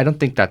has it. I don't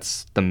think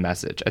that's the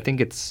message. I think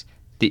it's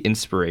the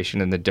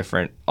inspiration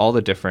and all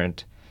the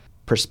different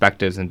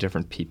perspectives and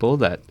different people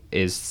that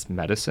is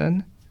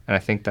medicine. And I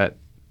think that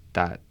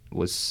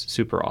was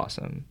super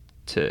awesome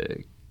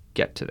to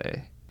get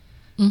today.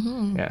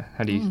 Mm-hmm. Yeah.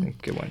 How do you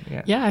think it went?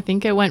 Yeah, I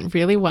think it went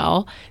really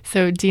well.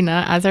 So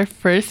Deena, as our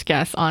first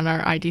guest on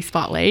our ID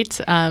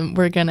Spotlight,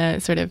 we're going to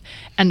sort of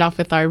end off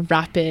with our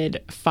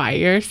rapid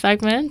fire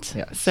segment.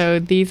 Yes. So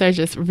these are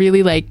just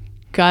really like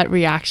gut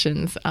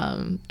reactions.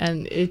 And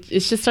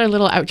it's just our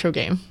little outro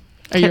game.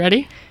 Are you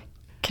ready?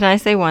 Can I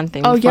say one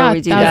thing before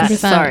we do that? 1,000%.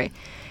 Sorry.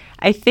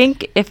 I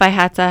think if I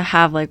had to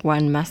have like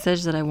one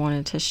message that I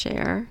wanted to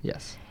share,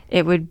 Yes.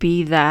 it would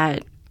be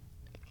that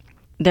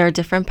there are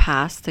different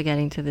paths to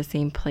getting to the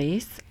same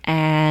place.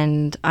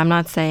 And I'm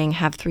not saying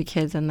have 3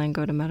 kids and then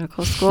go to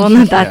medical school.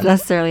 Not that's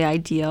necessarily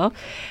ideal.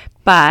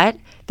 But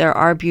there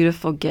are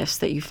beautiful gifts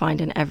that you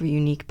find in every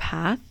unique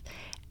path.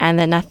 And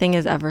that nothing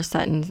is ever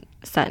set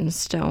in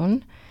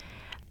stone.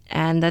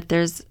 And that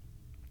there's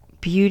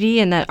beauty,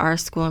 and that our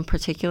school in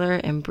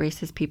particular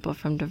embraces people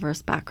from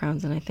diverse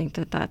backgrounds. And I think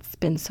that that's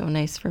been so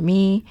nice for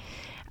me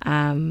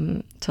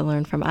to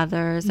learn from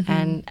others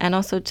and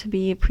also to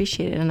be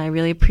appreciated. And I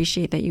really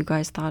appreciate that you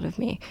guys thought of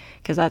me,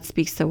 because that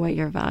speaks to what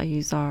your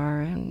values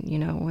are and, you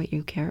know, what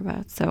you care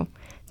about. So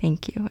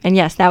thank you. And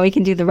yes, now we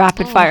can do the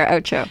rapid fire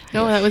outro.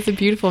 No, that was a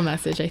beautiful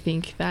message. I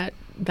think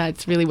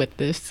that's really what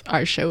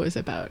our show is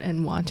about,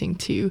 and wanting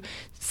to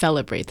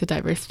celebrate the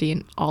diversity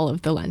in all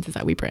of the lenses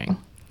that we bring.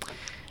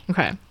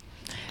 Okay.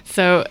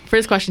 So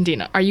first question,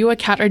 Deena, are you a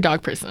cat or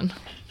dog person?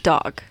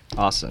 Dog.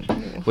 Awesome.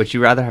 Would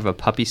you rather have a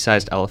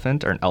puppy-sized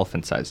elephant or an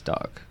elephant-sized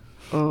dog?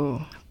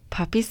 Oh,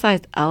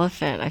 puppy-sized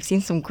elephant. I've seen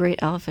some great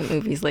elephant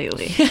movies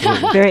lately.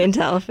 Very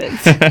into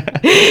elephants.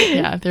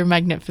 Yeah, they're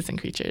magnificent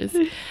creatures.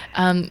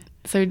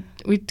 So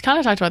we kind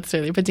of talked about this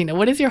earlier, but Deena,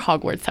 what is your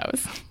Hogwarts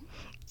house?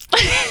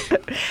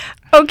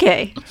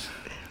 Okay.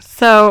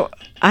 So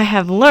I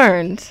have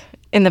learned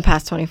in the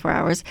past 24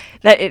 hours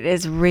that it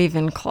is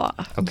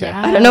Ravenclaw. Okay.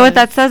 Yeah. I don't know what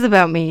that says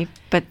about me,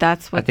 but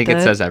that's what I think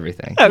it says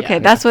everything. Okay,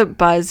 that's what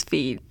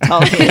BuzzFeed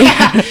tells me.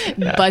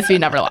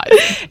 BuzzFeed never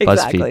lies.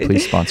 Exactly. BuzzFeed,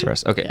 please sponsor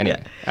us. Okay,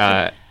 anyway.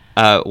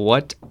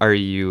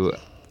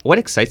 What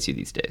excites you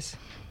these days?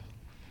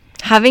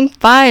 Having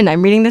fun.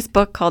 I'm reading this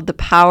book called The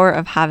Power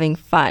of Having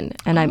Fun,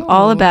 and I'm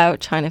all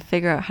about trying to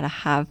figure out how to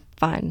have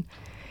fun,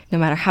 no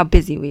matter how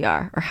busy we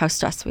are or how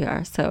stressed we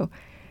are. So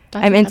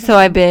I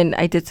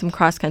did some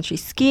cross country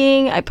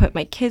skiing. I put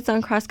my kids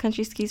on cross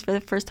country skis for the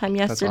first time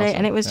yesterday, awesome.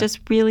 and it was just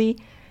really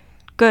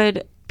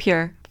good,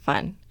 pure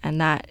fun,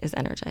 and that is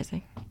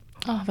energizing.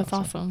 Oh, that's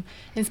awesome.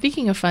 And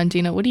speaking of fun,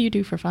 Deena, what do you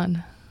do for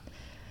fun?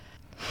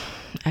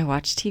 I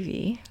watch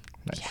TV.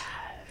 Nice. Yes.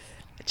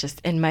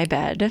 Just in my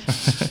bed.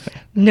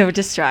 No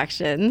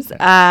distractions.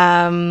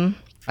 I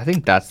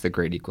think that's the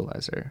great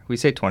equalizer. We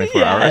say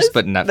 24 hours,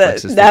 but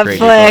Netflix is the great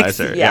Netflix,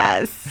 equalizer.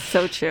 yes.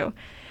 So true.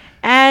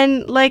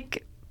 And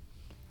like,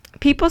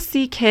 people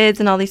see kids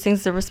and all these things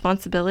as a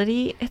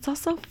responsibility. It's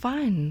also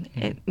fun.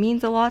 It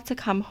means a lot to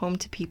come home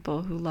to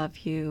people who love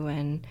you,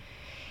 and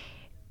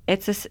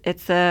it's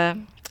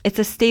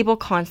a stable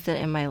constant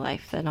in my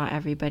life that not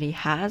everybody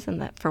has, and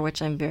that for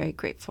which I'm very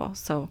grateful.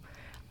 So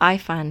I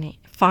find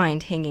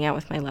hanging out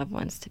with my loved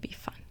ones to be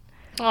fun.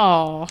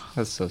 Oh,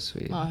 That's so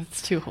sweet. oh,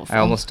 it's too wholesome. I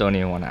almost don't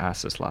even want to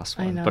ask this last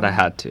I one, know. but I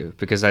had to,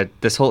 because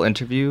this whole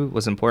interview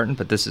was important,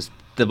 but this is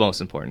the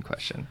most important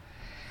question.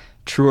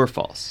 True or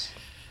false?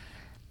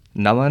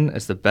 Naman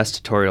is the best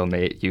tutorial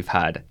mate you've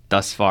had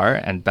thus far,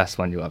 and best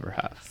one you'll ever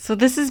have. So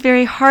this is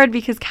very hard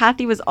because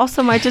Kathy was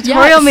also my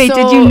tutorial mate.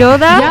 Did you know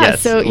that? Yeah,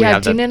 Yes, so we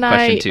have Deena that and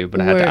question I too, but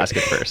I had to ask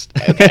it first.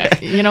 Okay,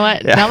 you know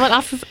what? Yeah. Naman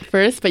asked us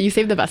first, but you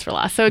saved the best for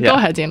last. So go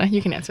ahead, Deena.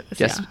 You can answer this.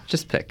 Yes, Yeah.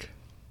 just pick.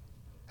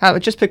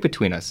 Just pick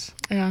between us.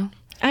 Yeah.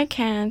 I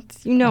can't.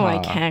 You know I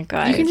can't,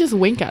 guys. You can just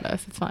wink at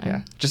us. It's fine.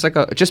 Yeah,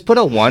 just put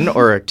a 1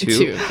 or a 2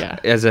 2, yeah.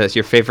 as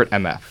your favorite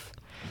MF.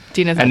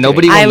 Deena's And not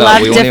nobody doing will I know.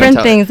 love We won't even different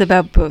tell things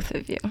about both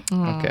of you. it.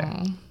 Okay.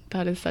 Aw,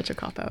 that is such a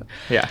cop out.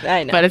 Yeah,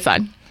 I know. But it's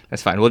fine.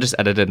 that's fine. We'll just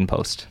edit it in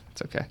post.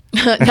 It's okay.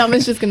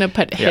 Naman's just gonna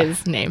put Yeah.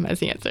 his name as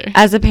the answer.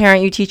 As a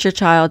parent, you teach your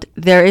child,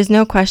 there is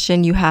no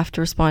question you have to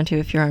respond to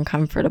if you're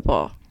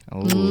uncomfortable.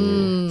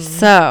 Ooh.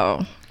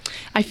 So,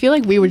 I feel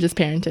like we were just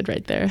parented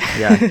right there.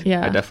 Yeah,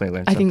 Yeah. I definitely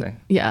learned I something.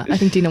 think I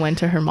think Deena went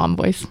to her mom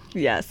voice.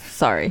 yes,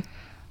 sorry.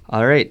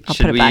 All right, I'll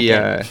should put it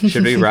back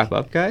should we wrap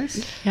up,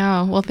 guys?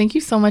 Yeah. Well, thank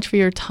you so much for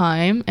your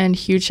time, and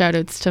huge shout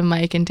outs to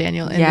Mike and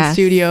Daniel in the Yes.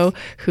 studio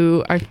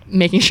who are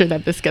making sure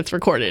that this gets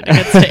recorded and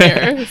gets to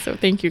air. So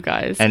thank you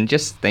guys. And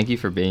just thank you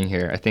for being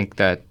here. I think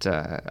that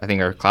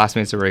our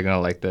classmates are really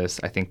gonna like this.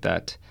 I think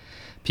that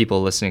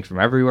people listening from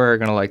everywhere are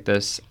gonna like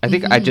this. I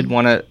think I did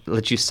want to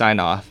let you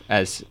sign off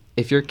as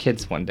if your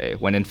kids one day,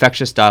 when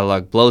Infectious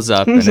Dialogue blows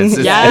up and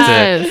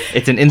Yes.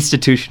 it's an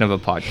institution of a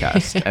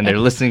podcast, and they're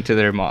listening to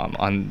their mom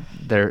on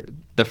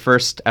the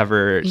first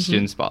ever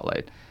student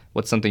spotlight,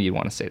 what's something you'd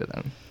want to say to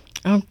them?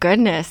 Oh,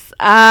 goodness.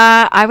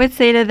 I would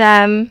say to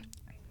them,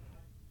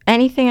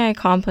 anything I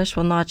accomplish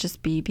will not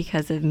just be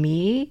because of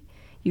me.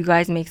 You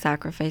guys make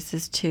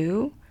sacrifices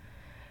too.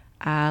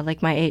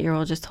 Like my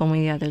 8-year-old just told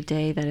me the other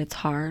day that it's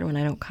hard when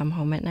I don't come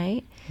home at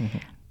night. Mm-hmm.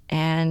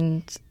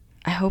 And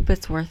I hope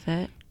it's worth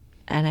it.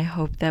 And I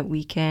hope that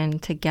we can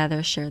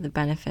together share the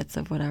benefits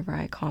of whatever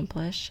I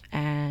accomplish.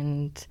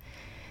 And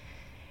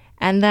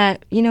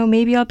that, you know,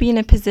 maybe I'll be in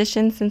a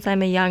position, since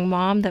I'm a young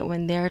mom, that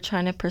when they're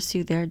trying to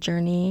pursue their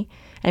journey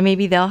and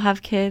maybe they'll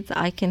have kids,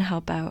 I can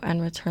help out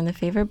and return the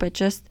favor. But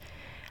just,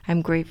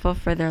 I'm grateful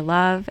for their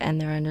love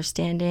and their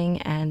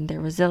understanding and their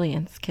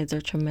resilience. Kids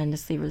are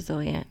tremendously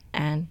resilient,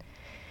 and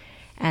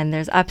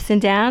there's ups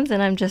and downs,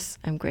 and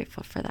I'm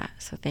grateful for that.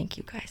 So thank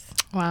you guys.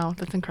 Wow,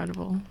 that's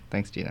incredible.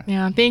 Thanks, Deena.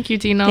 Yeah, thank you,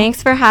 Deena.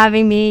 Thanks for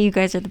having me. You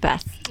guys are the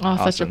best. Oh,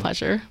 awesome. Such a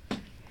pleasure.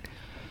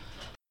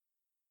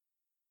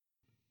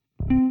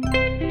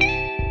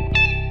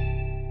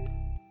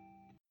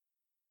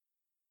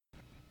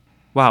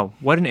 Wow,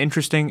 what an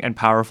interesting and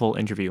powerful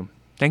interview.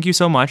 Thank you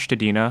so much to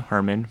Deena,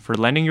 Herman, for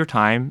lending your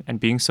time and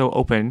being so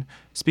open,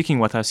 speaking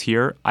with us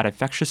here at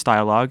Infectious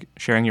Dialogue,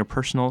 sharing your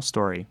personal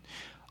story.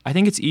 I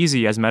think it's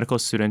easy as medical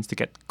students to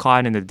get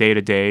caught in the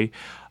day-to-day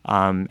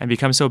and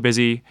become so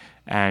busy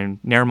and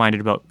narrow-minded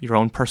about your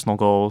own personal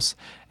goals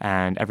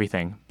and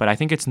everything. But I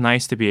think it's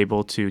nice to be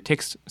able to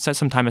set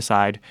some time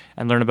aside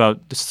and learn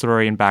about the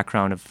story and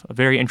background of a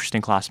very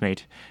interesting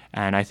classmate.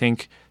 And I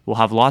think we'll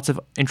have lots of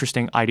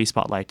interesting ID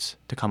spotlights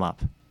to come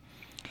up.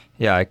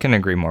 Yeah, I can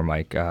agree more,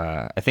 Mike.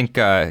 I think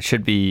it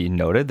should be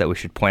noted that we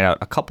should point out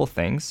a couple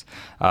things,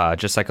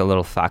 just like a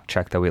little fact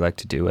check that we like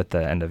to do at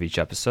the end of each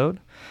episode.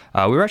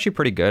 We were actually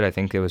pretty good. I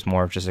think it was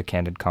more of just a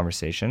candid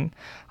conversation.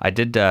 I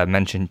did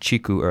mention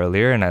Chiku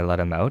earlier, and I let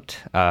him out.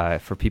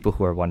 For people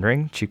who are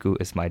wondering, Chiku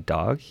is my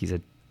dog. He's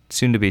a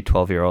soon-to-be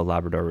 12-year-old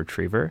Labrador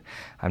Retriever.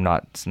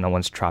 No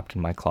one's trapped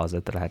in my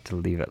closet that I had to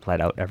leave it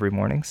let out every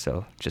morning,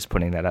 so just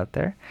putting that out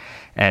there.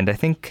 And I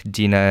think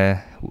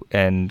Deena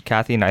and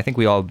Kathy and I think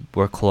we all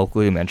were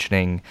colloquially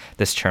mentioning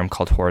this term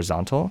called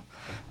horizontal.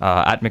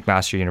 At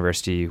McMaster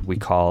University, we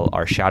call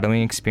our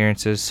shadowing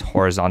experiences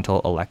horizontal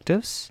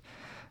electives.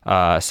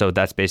 So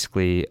that's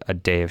basically a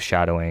day of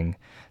shadowing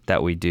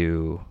that we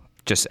do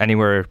just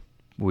anywhere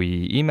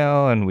we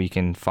email, and we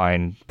can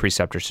find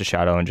preceptors to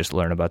shadow and just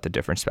learn about the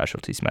different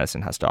specialties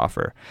medicine has to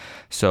offer.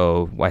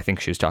 So I think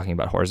she was talking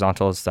about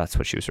horizontals. That's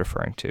what she was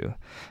referring to.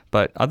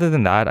 But other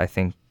than that, I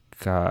think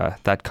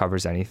that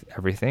covers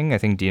everything. I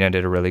think Deena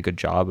did a really good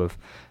job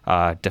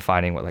of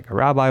defining what like a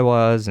rabbi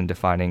was and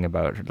defining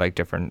about like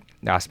different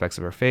aspects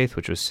of her faith,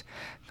 which was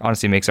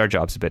honestly makes our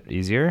jobs a bit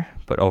easier.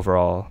 But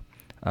overall,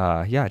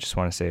 I just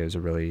want to say it was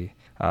a really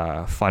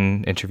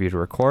fun interview to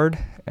record,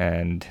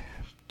 and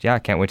I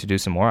can't wait to do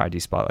some more ID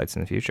spotlights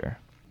in the future.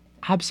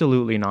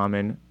 Absolutely,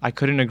 Naman. I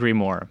couldn't agree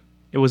more.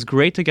 It was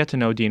great to get to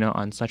know Deena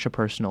on such a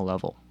personal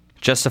level.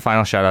 Just a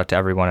final shout out to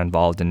everyone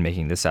involved in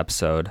making this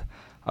episode.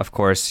 Of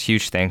course,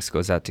 huge thanks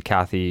goes out to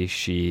Kathy.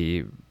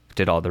 She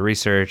did all the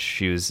research.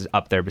 She was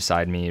up there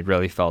beside me. It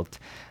really felt,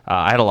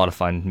 I had a lot of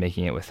fun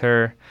making it with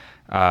her.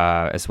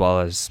 As well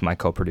as my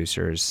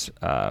co-producers,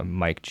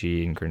 Mike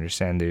G. and Gurinder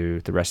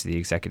Sandhu, the rest of the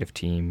executive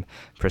team,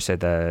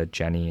 Prasida,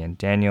 Jenny, and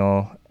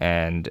Daniel.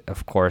 And,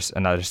 of course,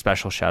 another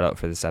special shout-out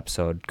for this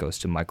episode goes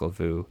to Michael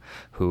Vu,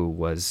 who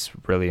was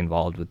really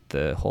involved with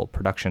the whole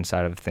production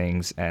side of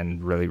things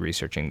and really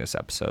researching this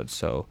episode.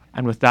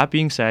 And with that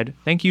being said,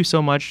 thank you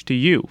so much to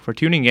you for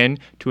tuning in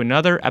to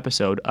another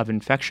episode of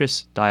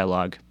Infectious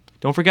Dialogue.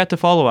 Don't forget to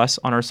follow us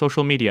on our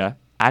social media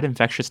at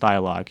Infectious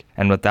Dialogue.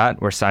 And with that,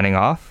 we're signing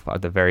off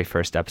the very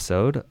first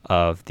episode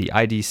of the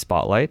ID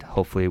Spotlight,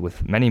 hopefully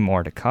with many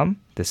more to come.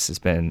 This has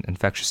been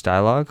Infectious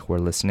Dialogue, where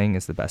listening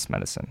is the best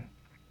medicine.